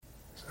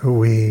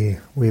We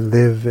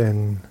live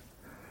in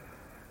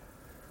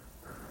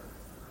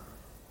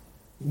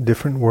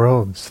different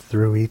worlds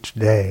through each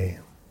day.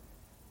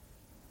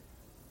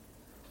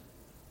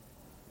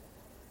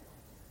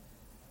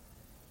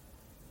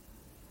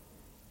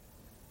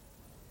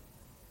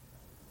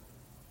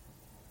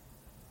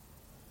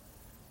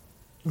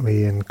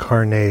 We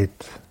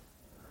incarnate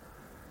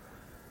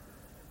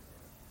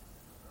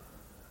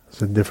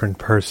as a different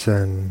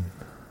person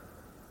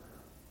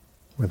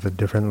with a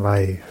different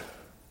life.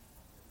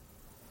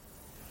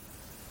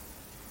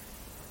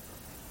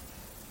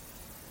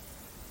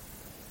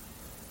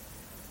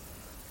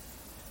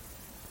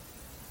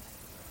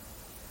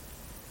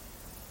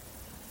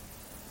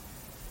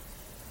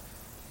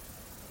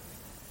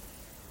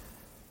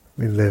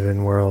 We live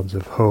in worlds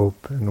of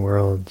hope and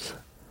worlds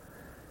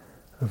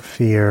of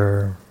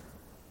fear.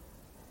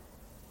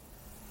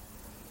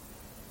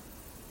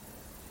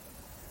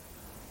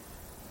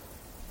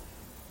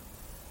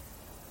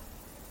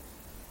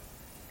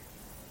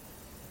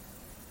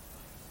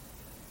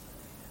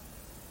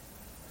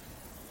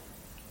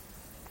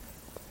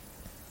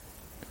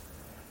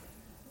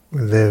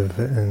 We live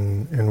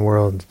in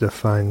worlds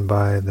defined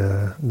by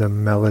the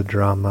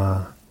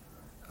melodrama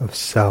of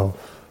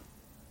self.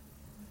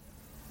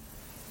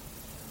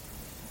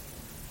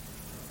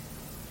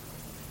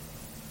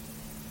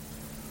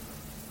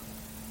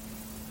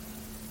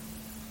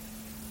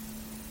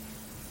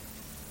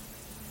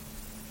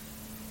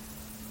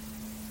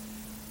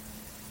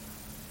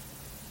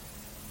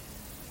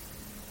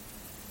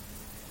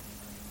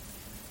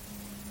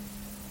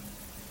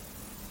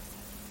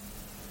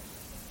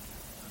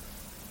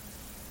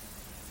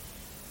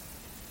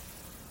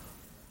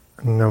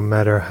 No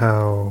matter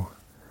how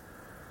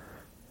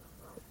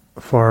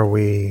far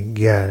we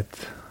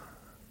get,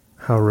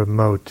 how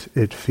remote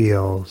it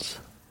feels,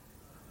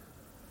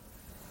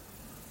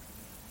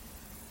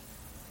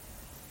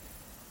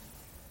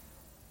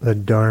 the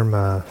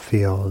Dharma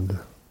field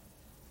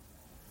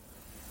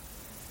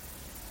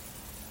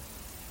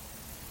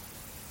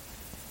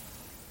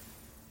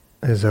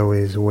is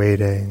always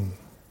waiting,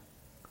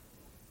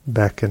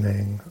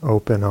 beckoning,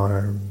 open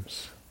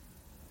arms.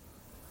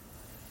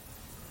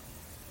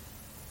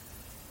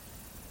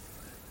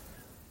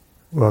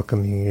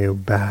 Welcoming you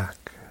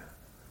back.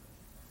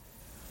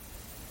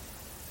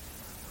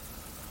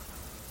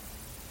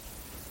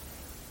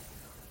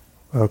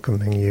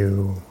 Welcoming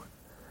you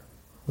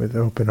with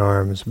open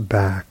arms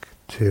back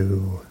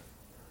to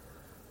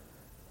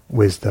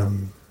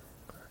wisdom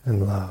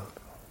and love.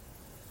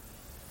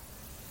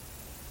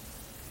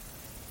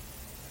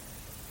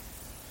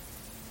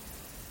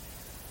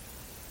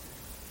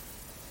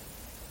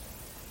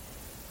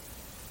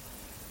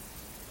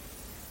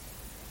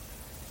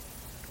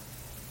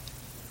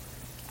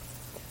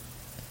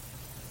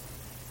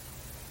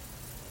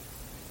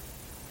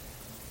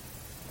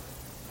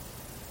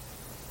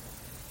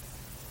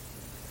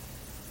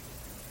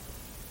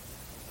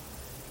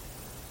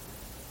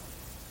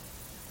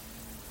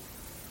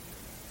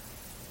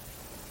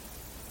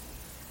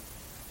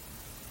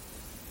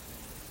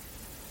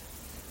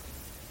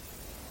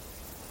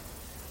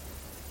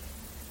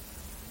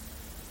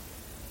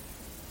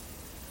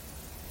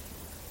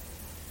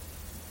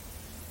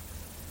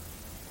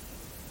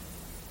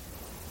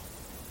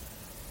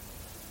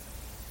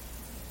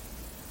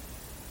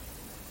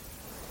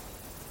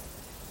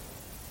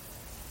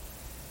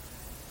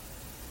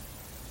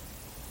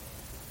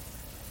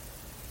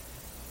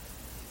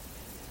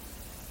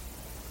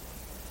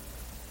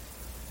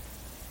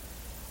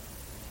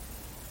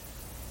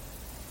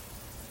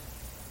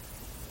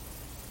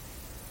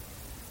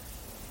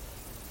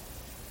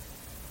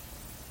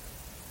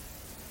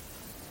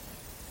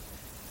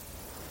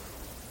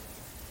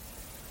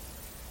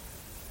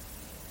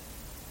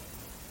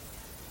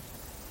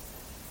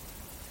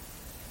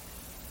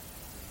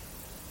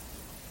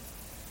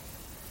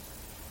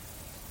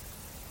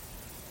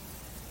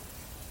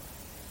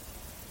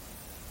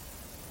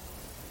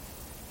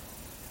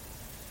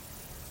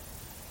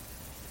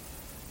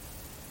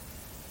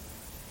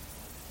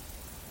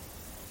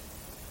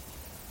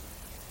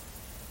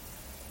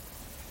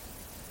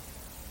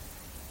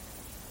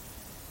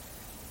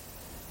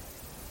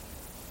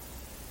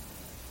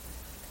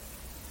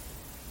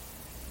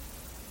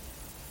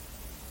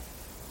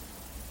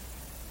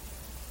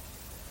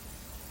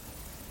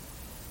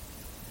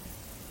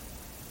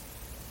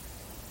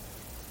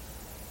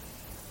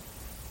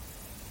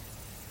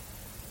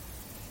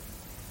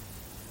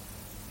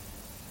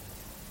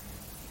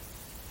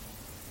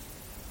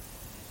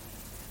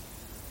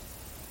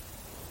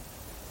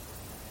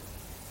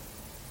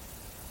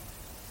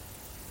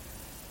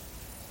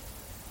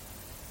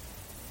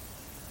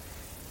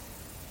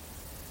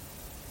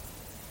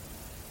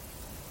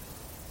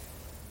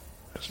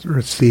 Just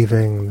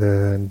receiving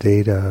the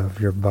data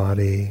of your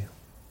body.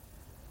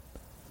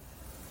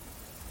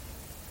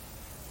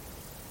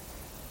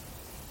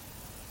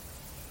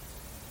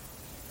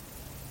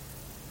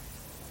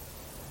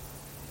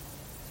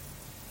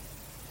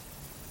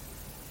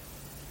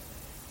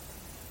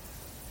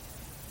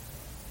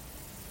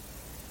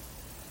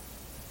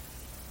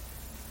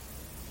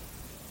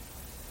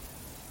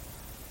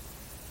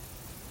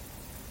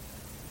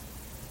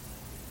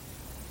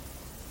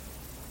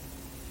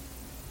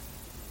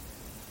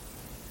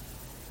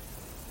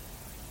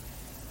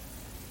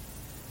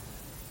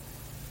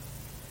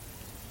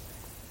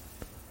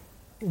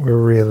 we're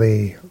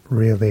really,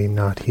 really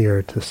not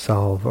here to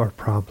solve our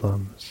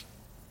problems.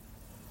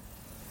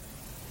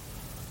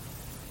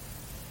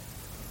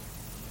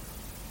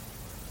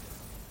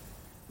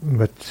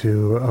 But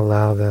to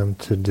allow them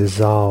to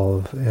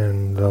dissolve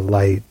in the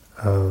light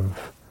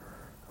of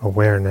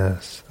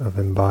awareness, of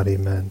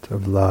embodiment,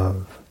 of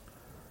love.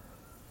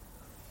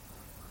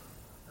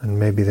 And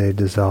maybe they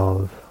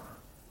dissolve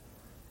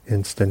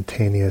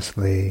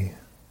instantaneously,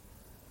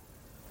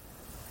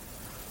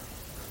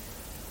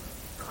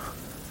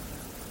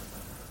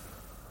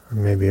 or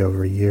maybe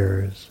over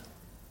years.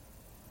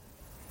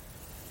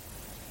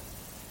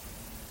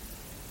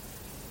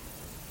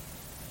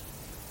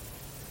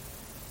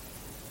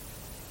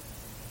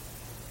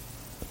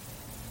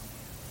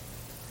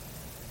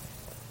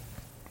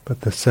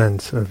 But the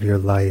sense of your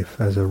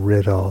life as a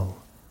riddle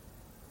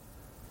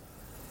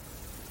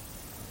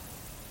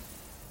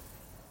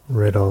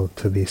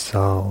to be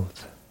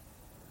solved,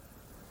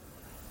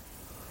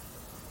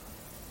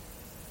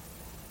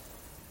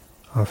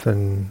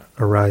 often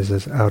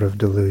arises out of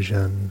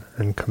delusion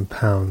and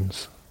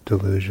compounds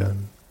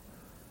delusion.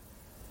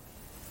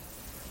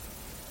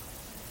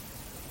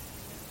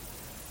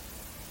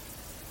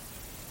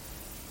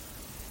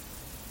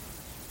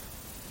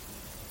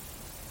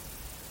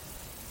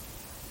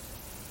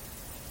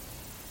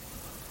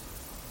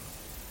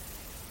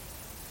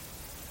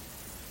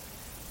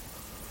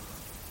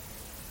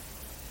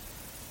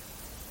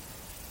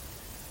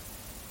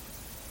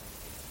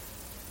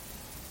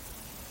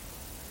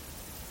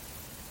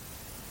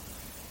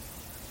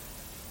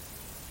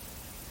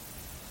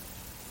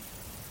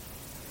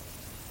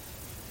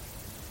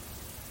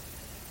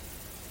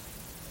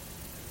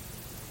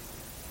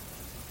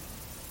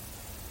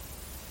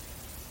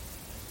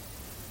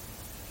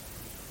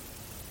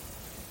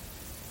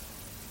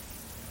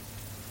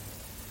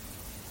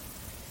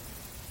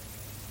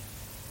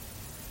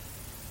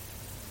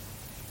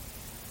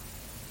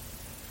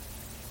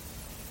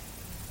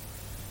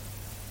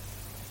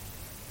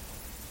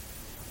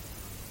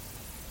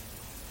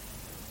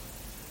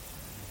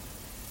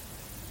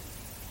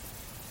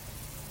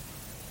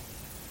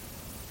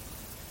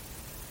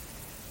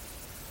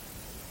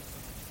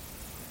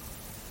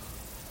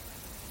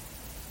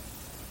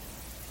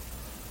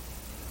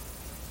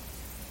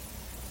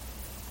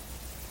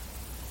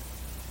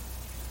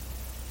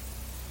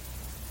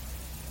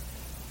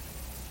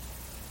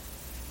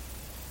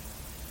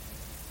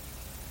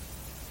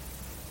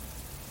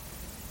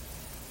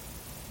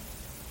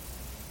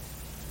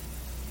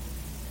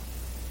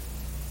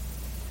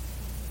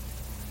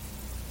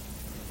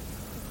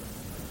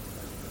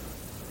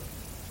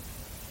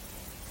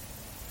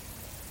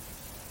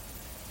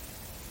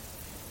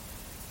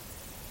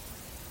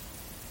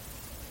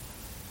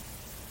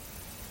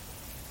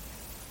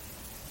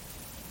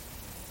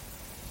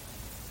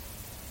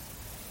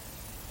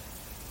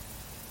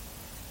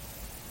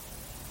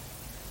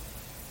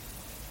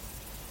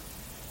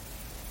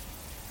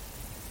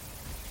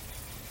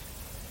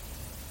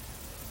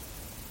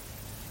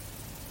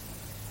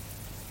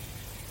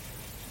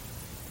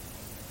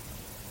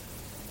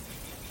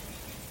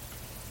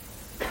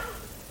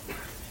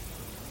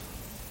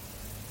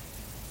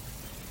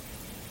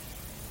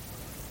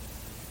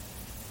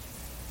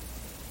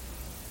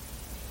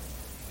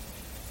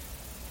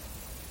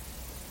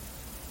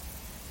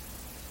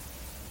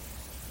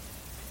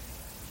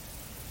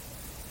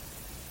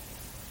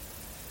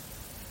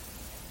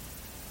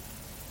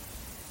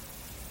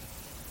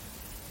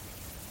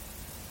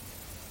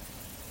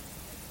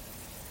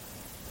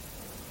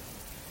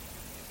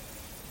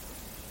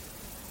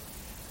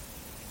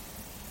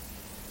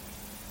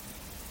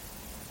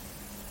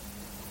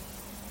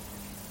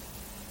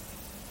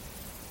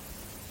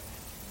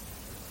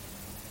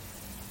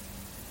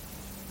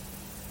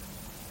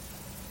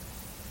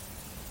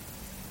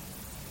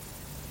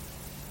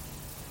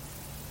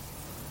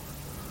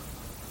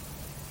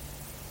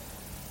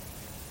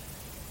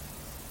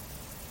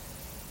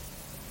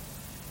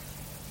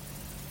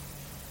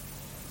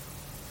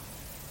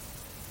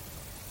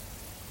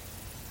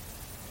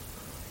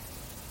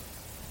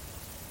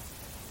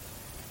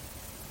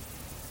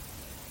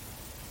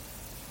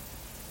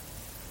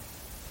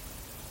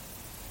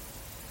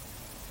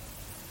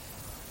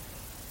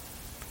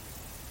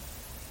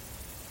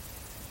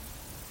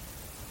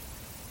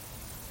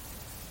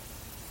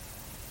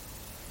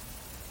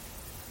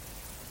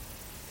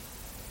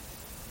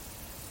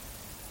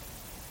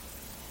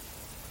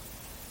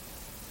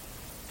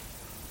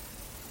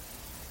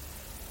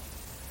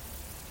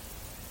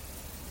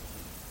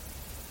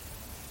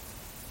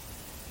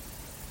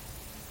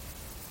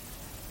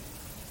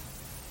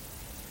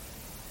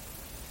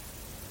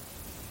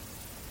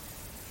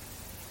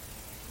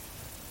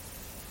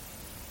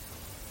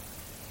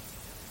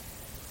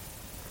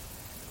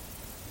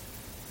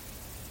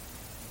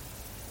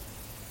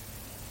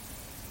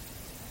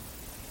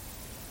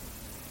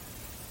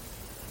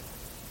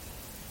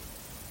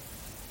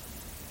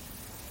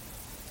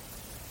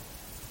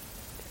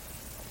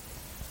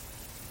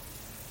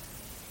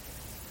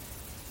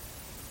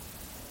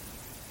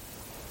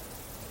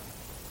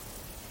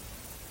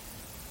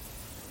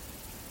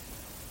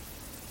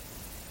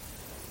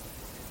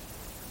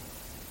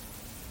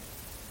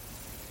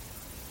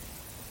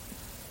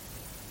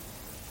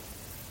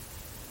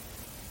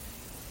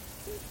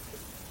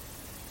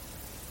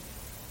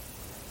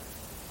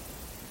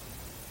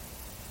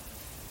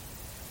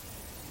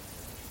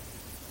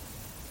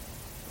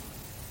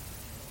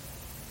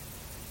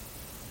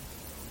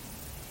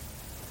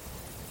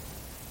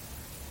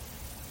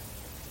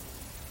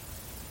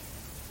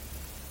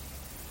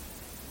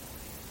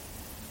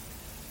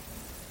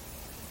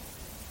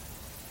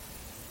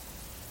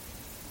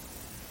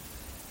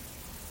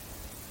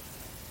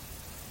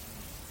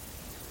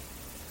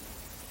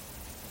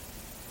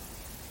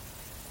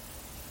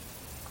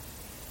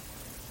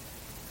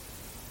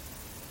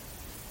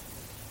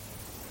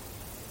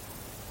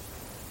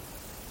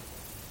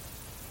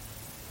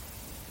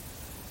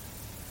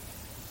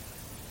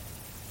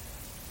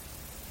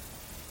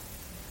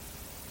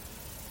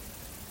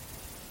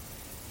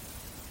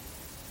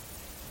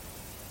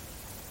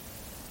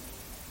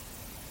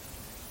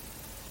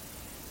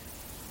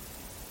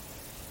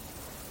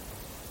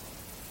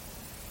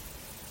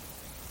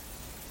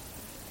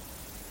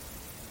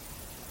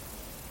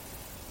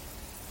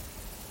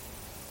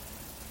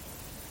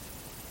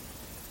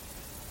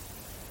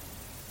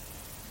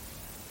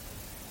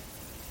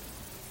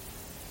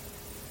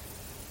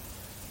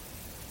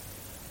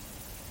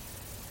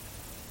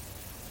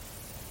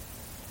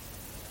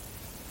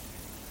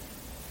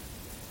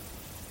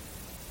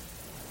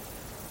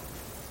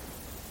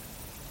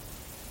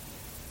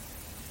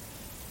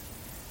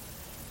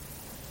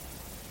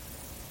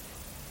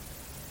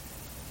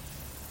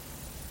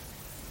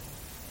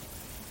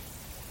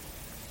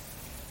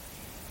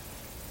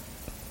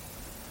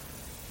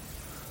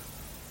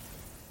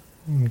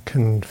 You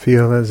can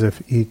feel as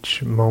if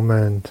each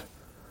moment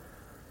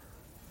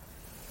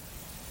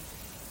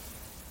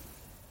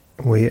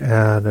we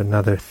add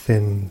another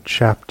thin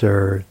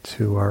chapter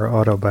to our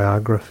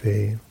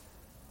autobiography.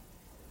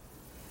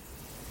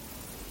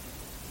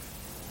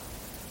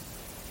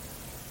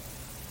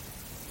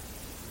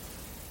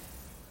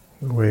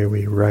 The way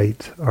we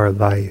write our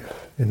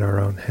life in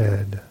our own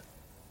head.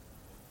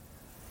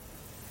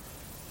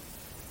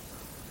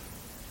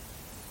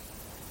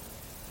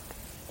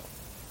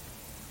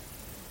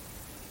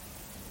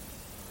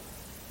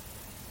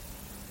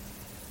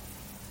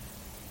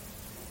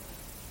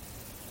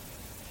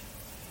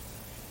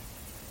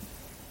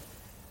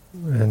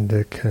 And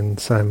it can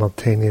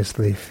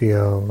simultaneously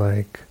feel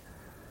like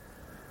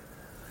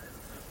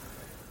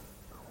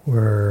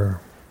we're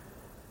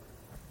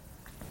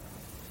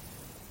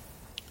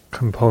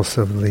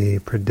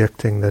compulsively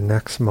predicting the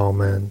next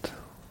moment.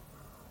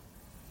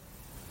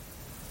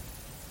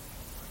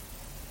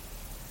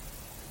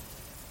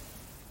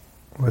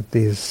 What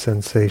these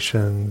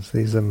sensations,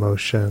 these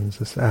emotions,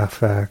 this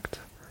affect,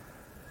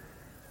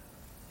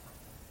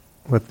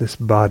 what this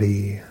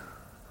body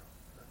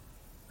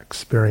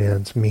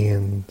experience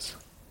means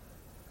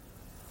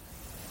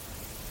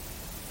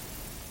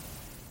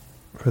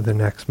for the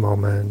next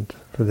moment,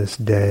 for this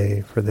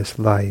day, for this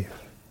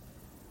life.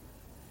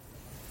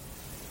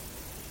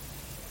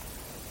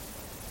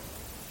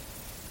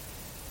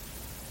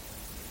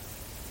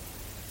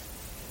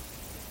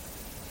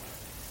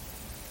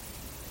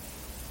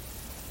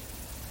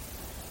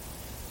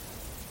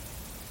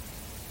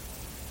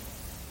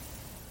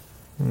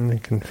 And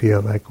it can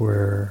feel like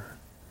we're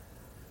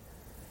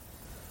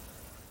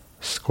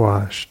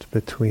squashed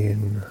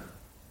between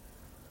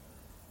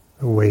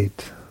the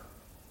weight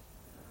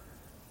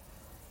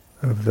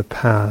of the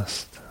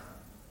past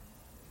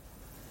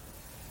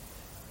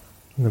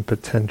and the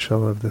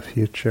potential of the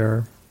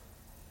future.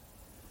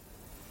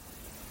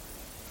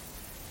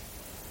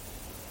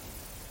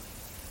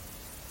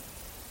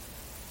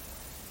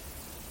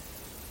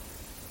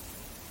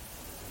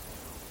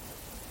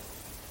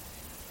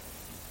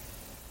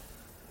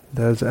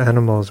 As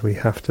animals, we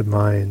have to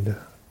mind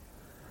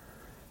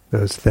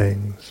those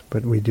things,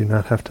 but we do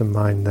not have to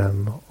mind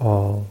them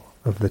all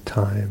of the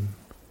time.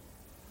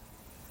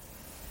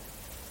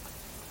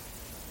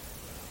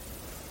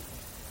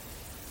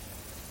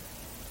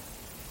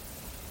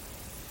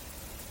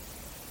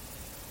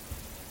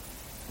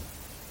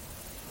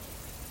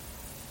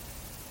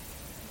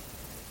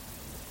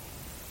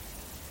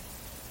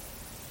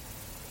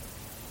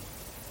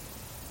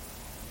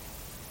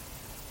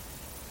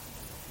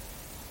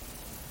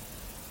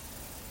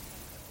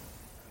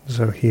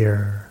 So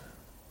here,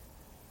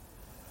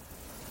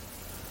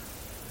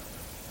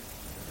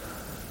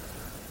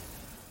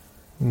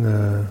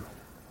 the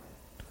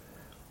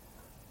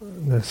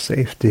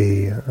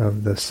safety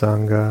of the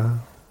Sangha,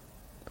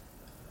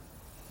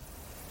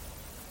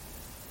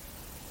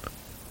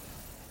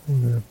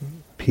 the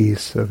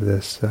peace of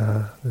this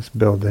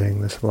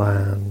building, this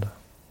land,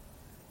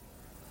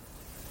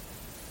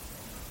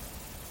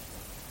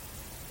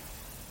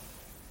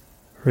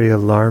 every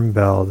alarm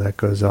bell that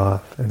goes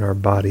off in our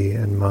body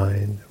and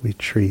mind, we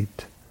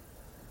treat,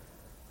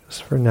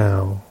 just for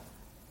now,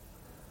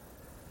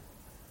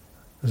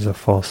 as a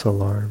false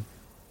alarm.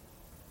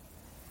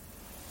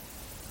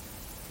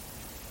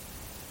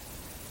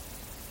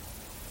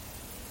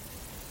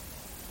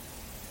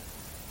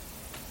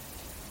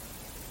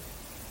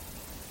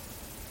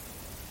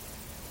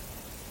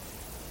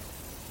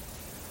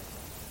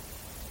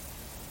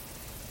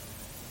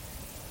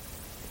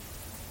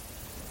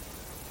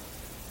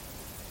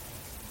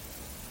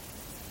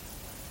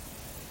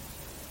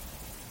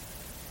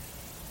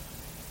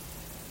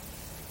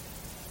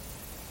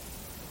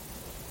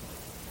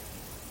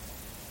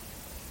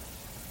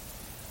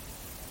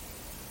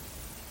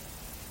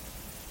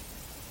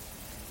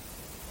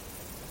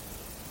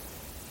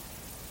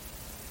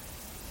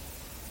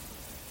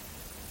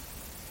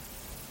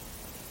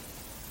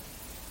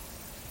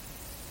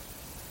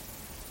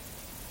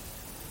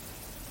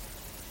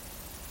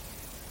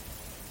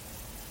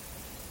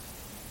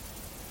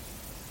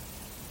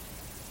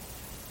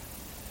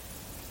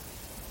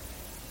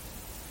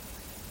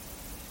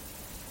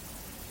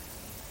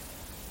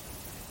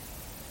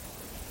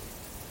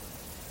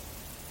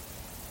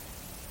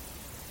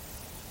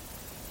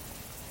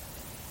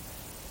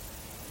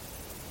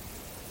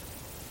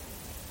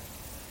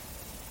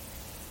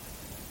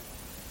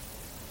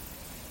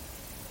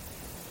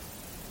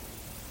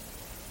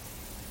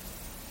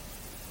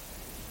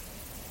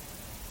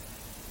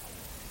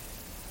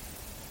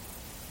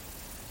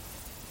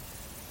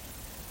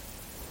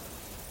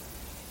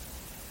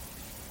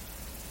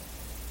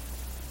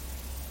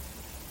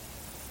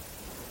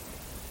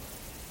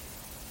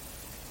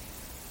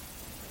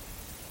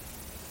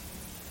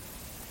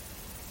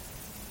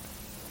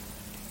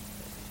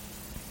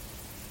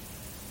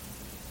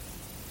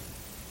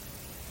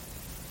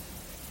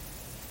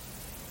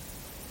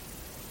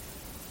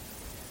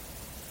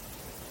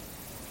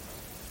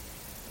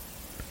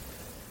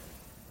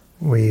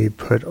 we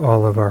put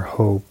all of our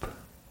hope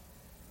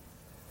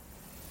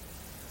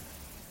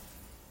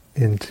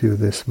into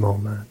this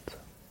moment.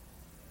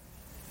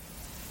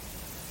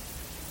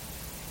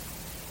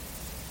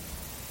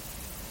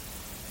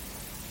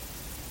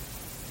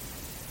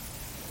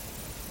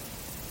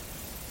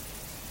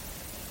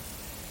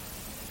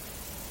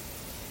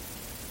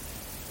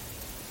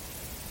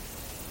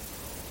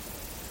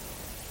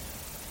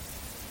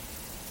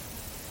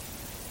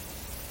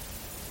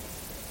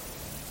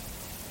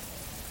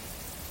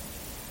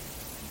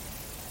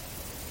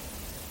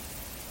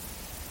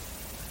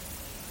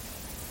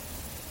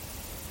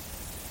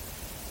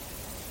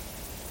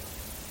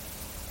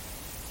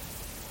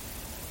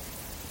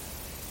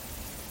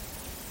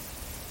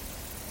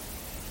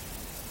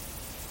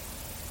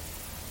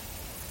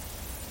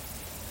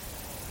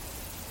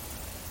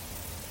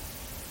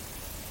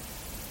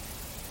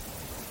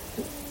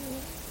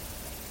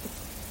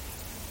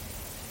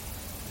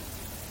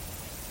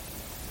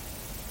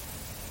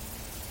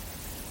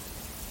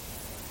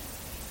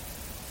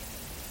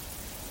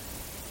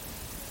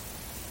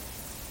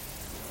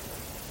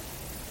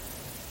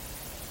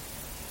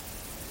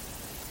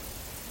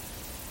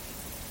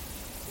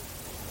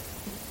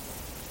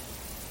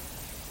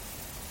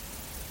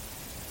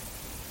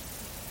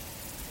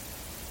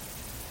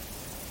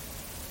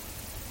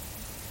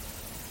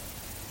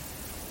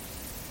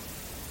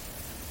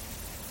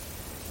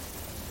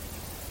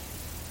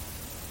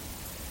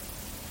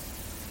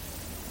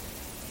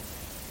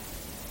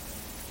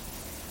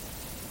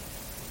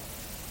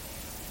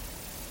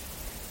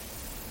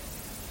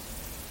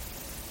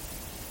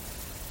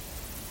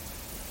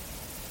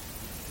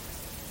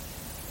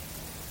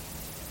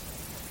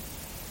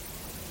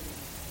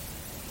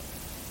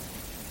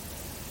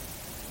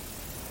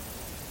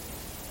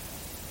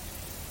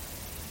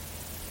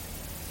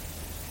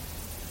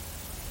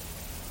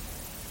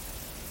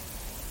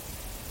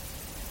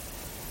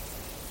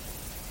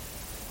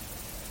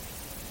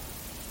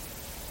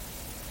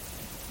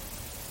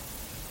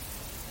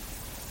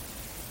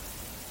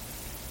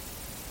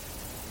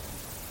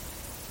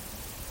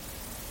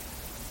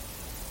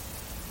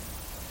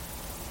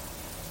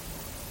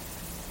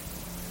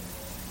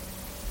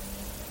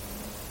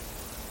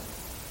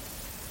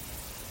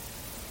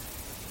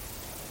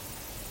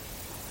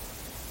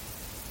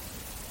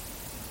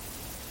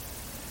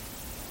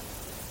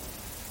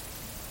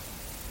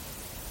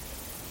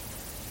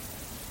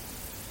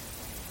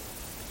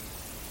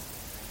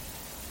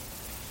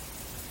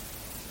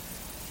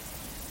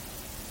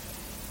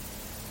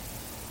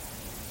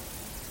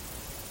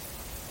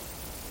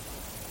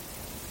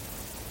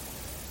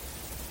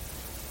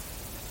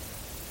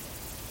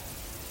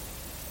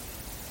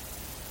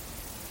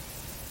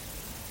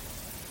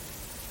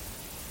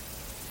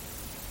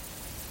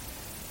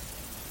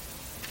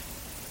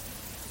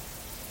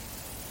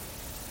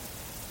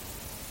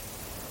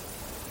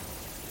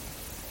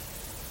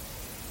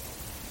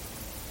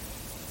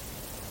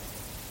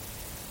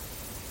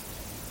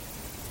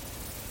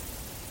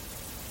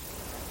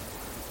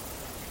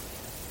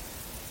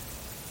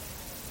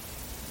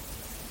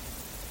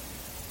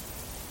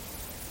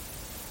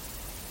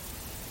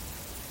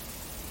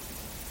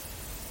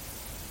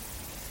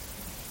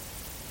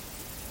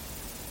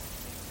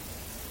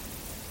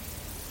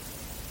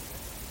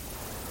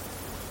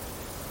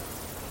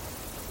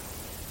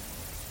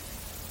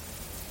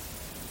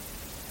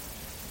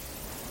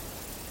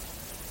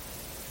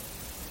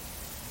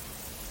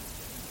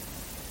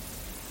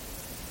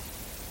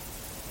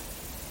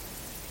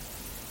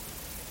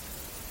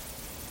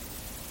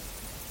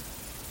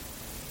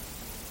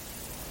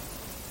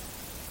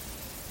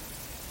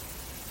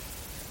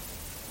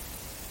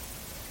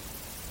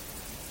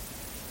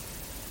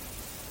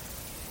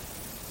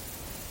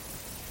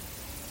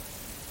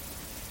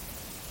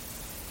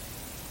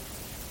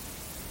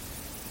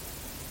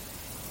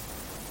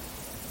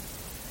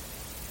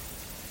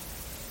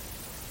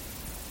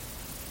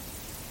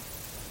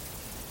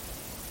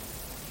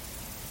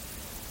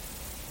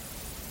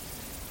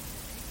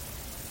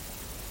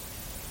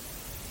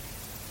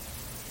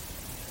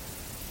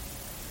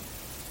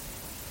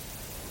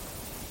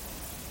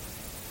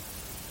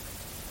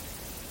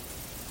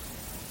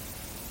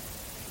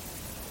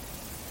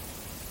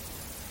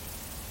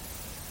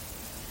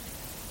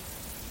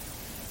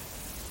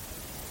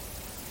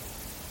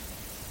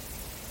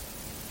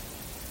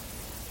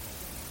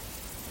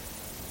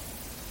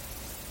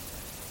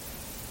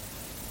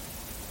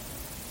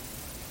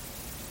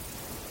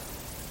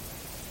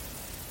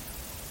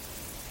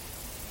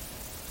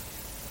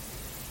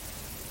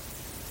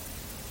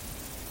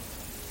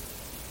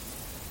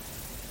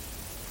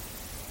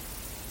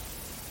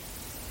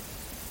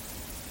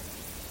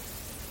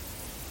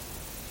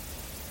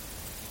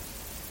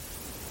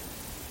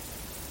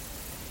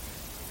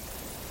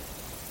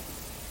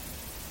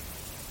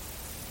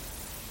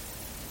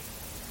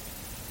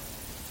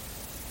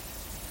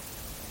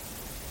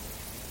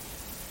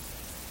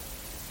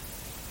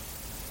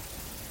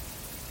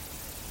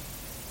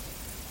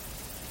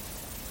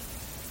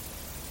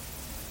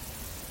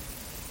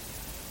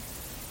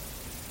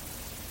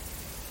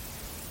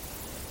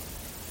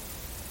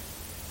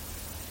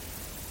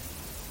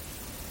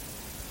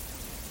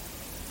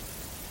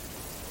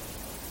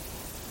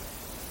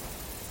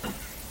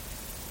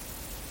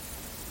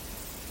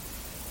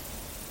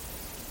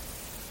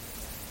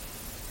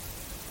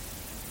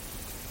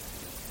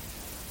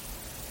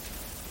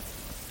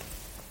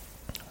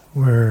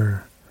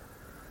 We're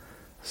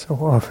so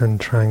often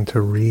trying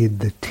to read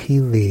the tea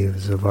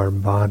leaves of our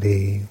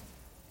body,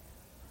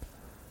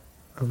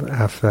 of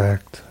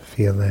affect,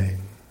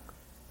 feeling.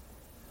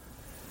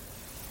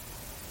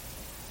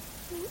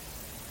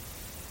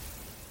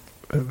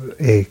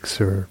 Of aches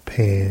or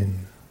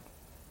pain,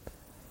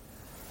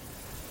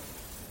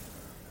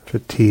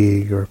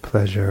 fatigue or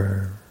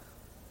pleasure.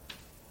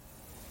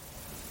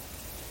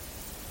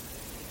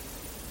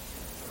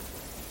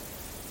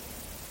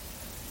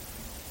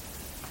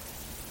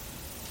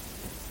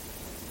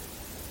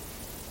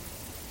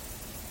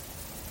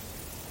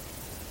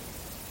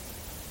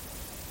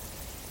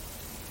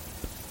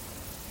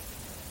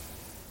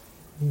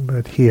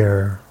 But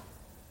here,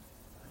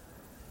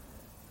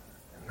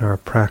 in our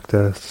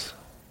practice,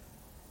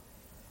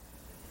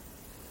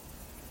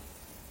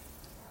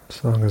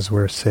 as long as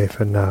we're safe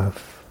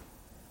enough,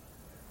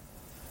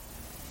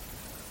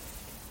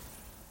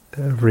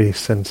 every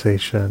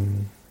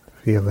sensation,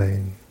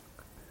 feeling,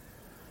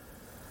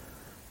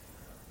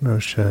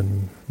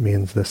 motion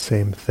means the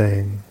same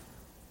thing.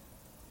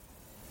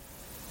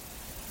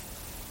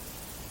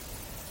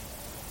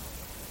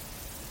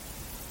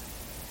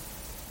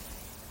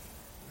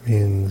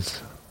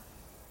 Means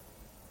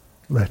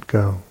let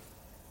go.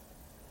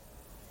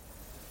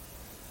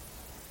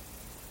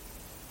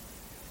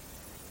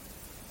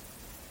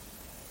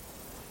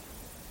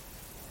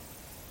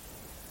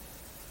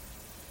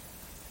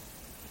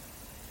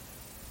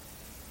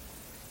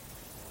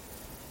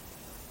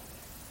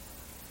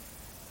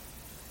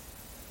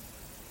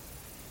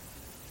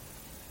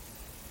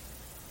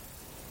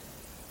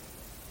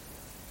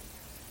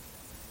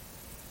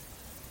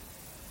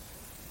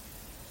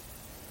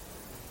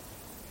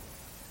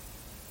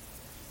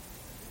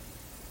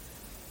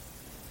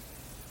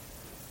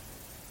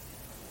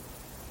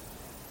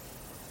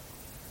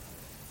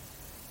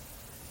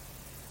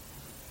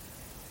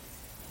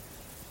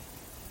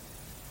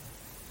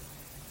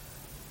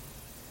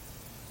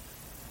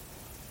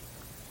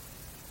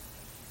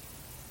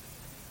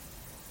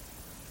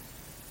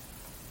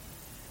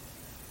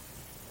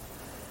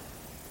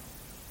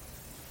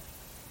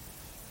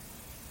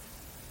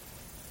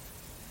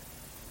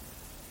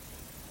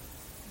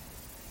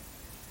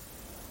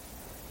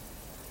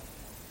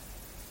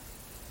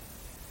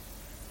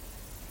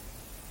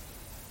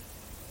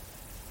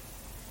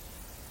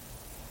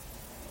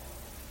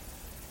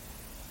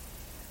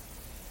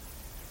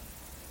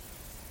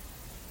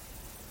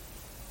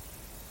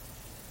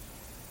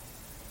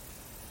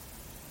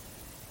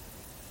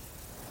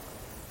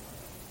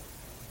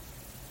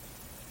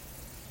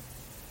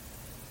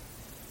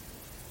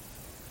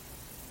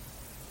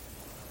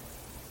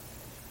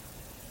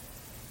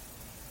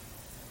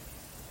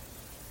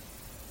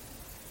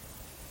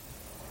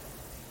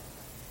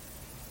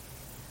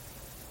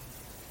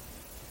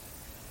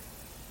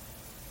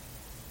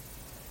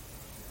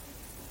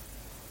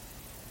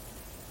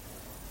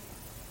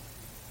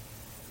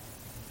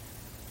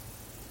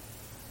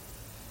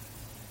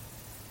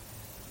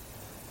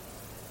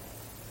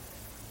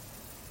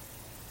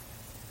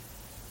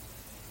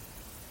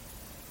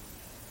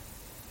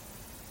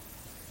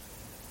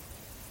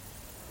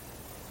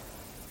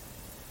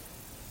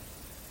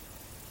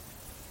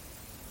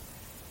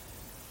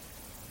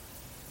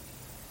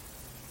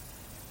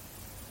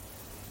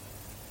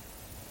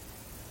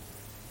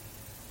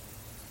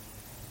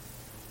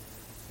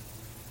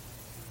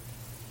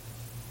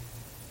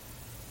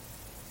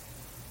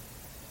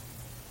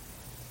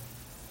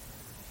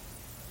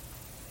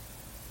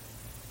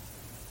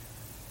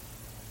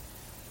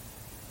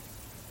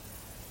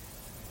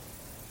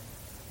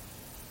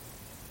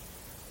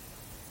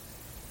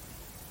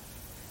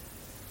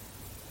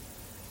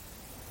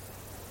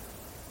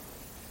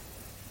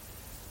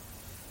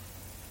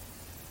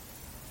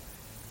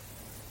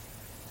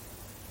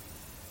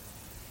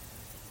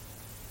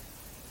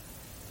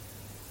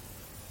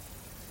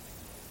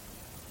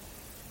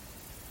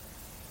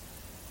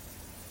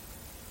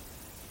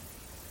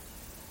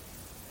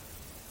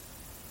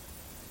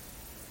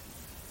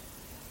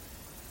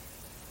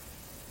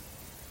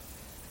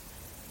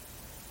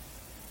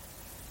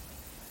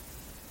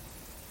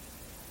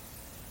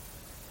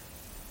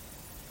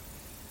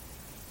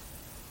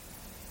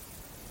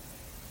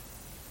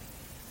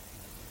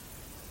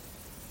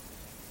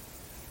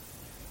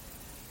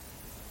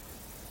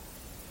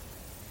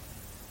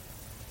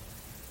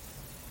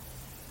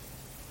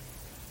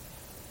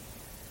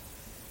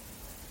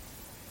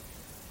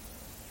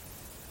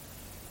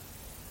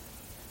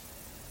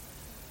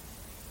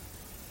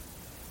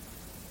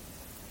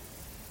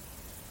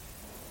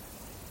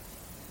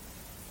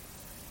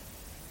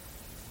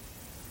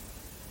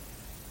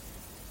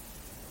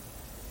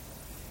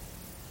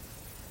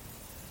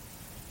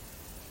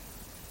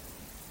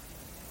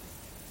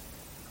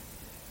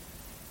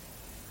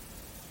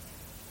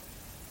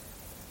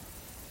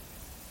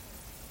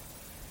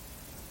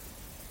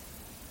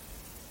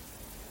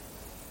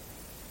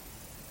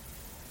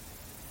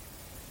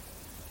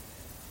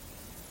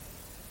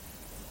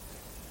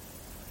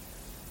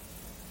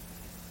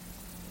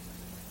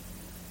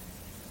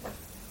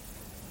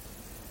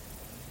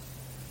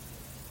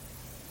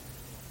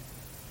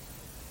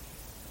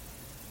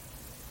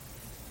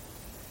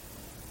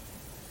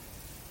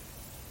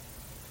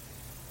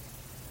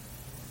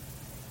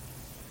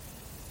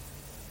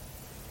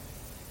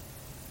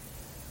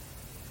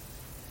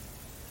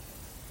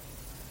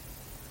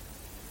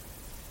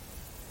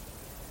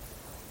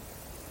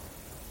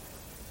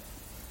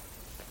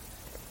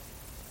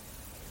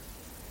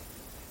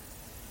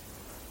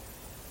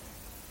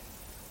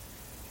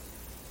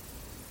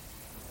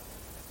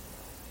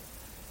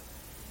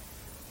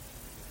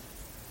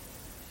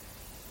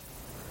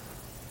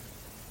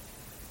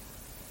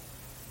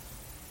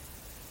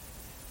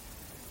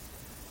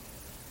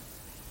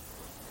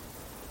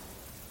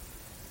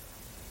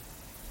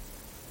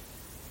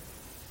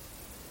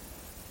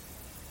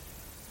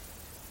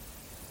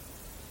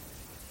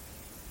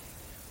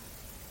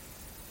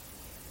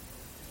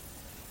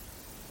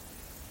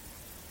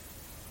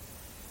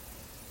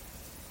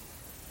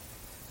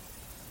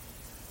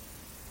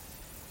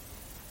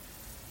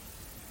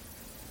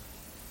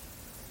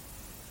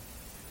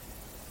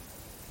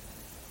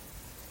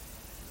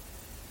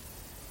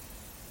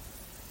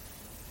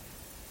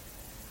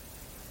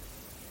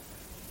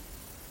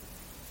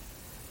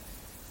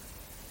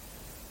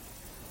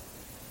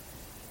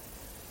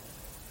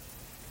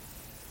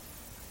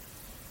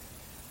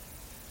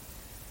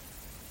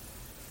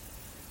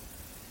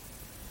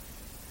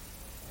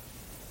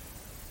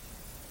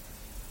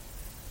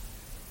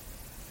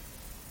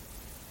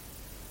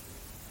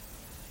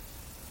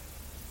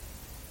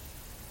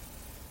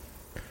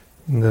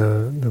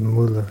 the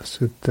Mula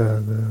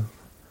Sutta, the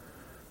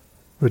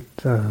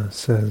Buddha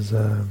says,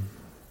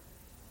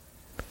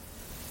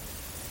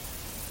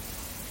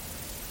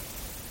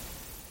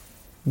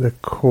 the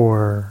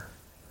core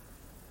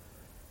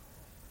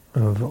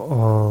of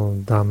all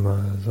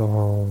dhammas,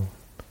 all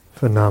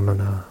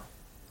phenomena,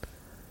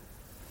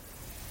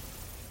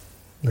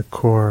 the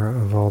core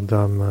of all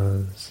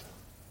dhammas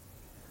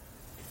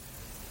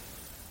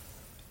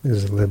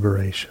is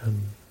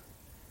liberation.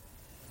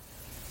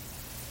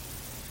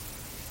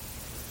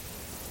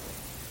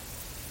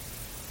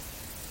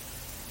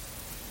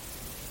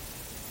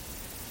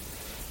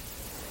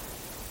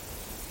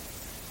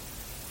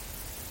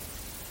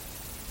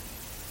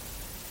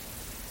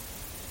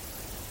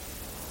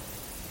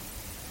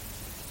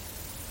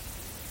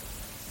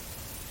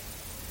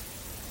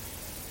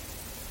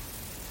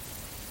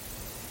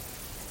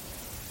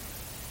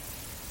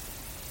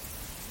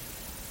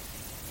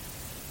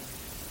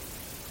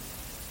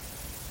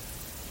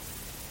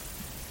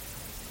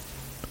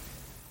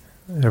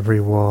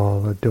 Every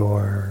wall a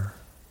door.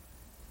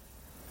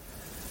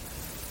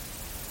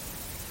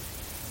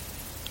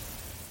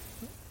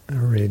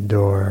 Every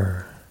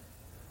door,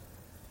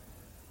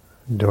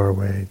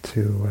 doorway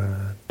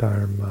to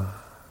Dharma.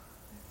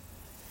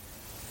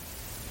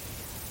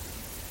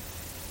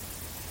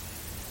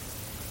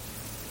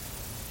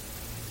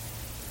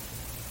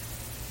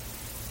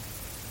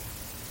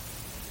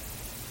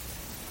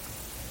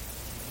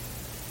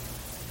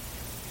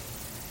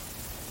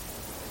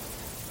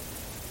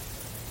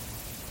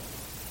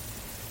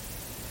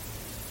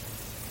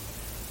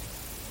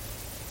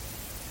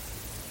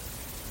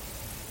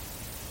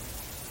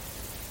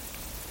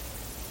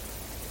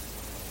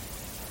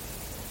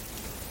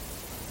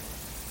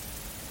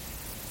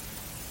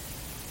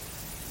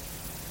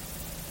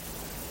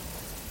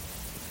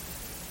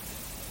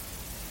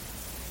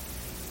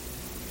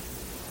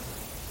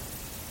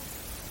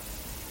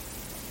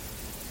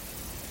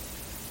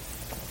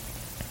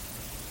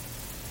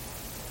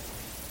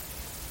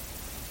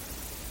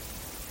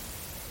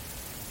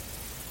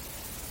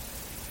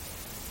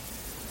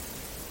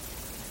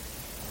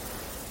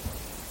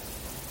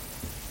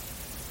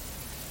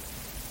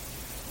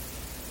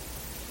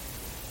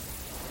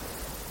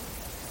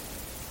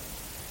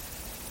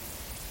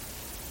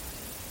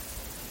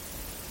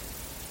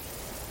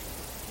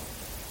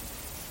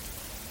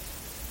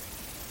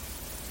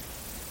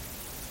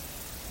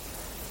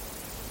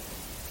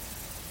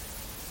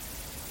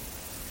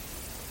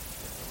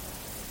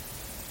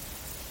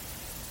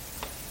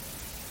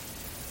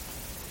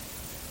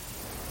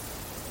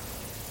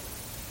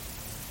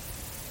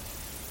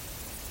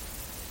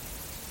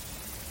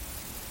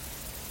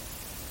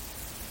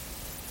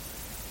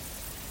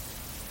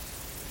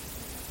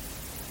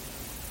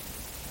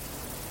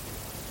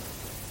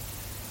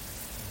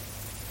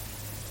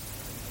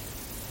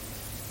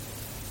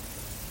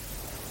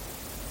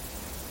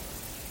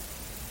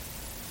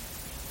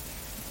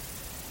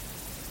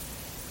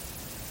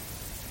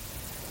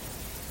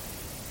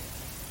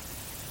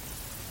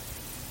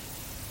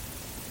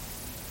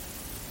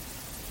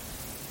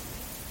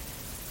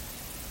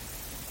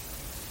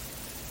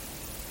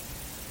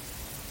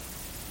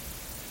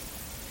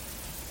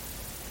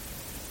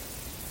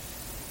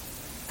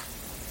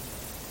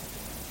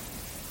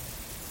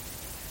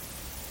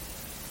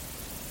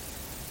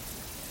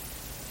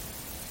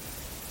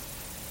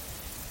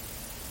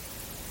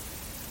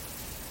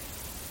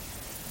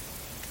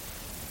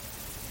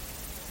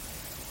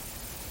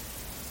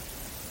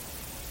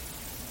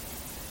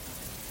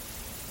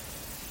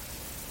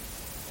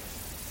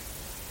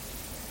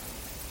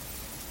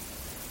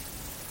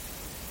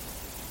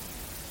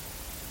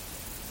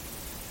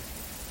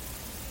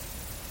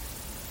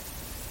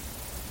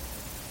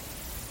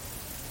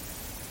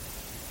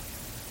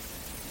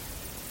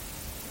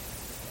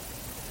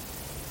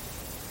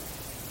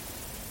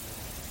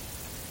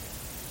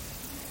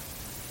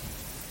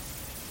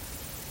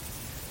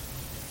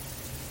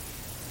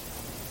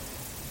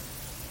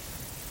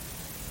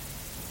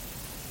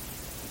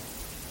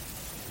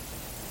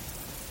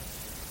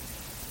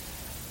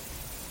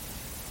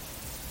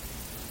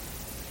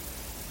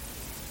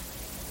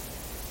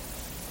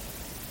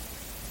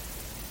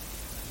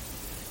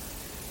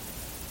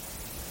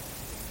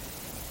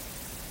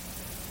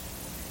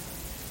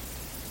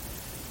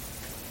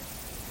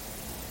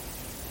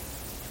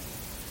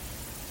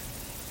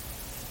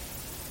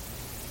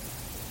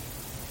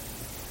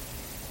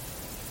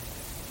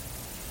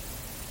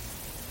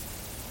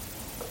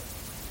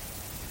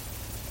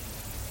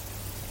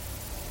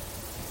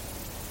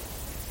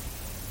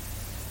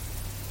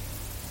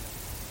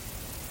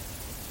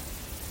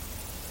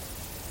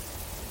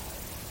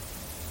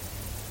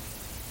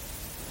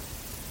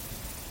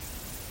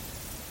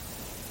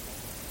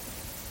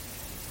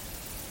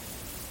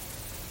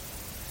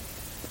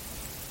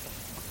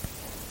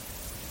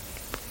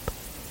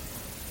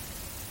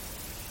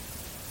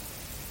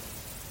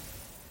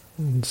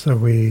 And so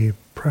we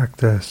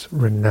practice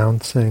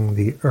renouncing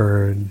the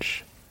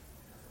urge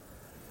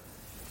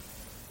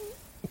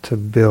to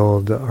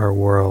build our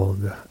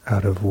world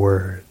out of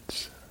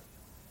words.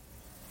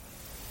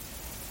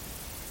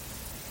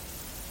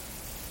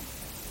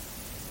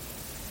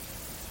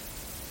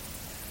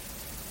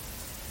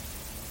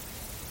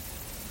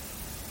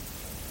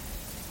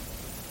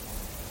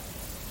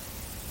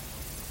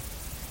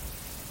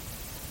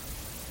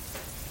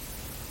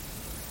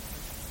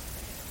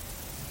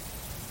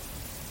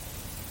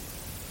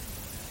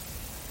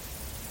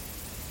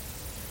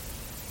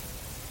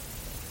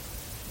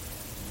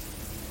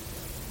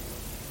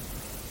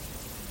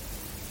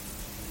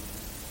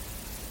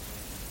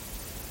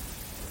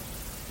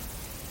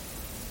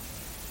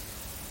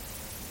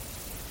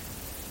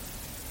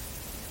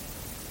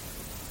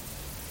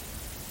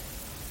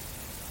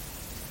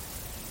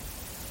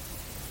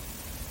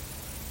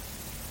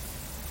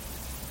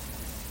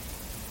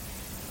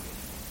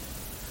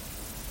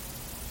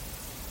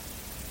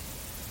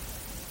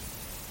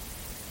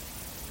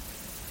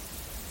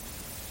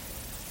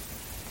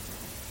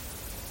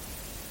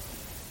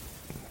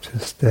 To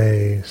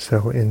stay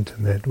so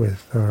intimate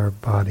with our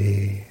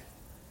body,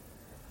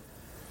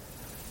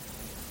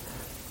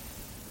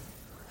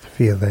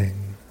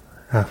 feeling,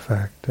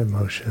 affect,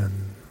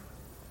 emotion.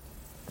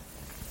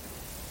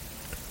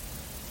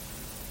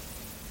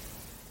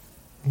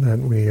 That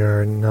we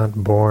are not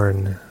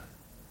born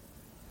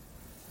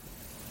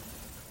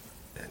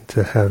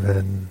into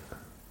heaven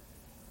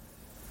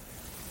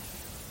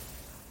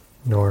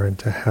nor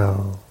into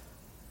hell.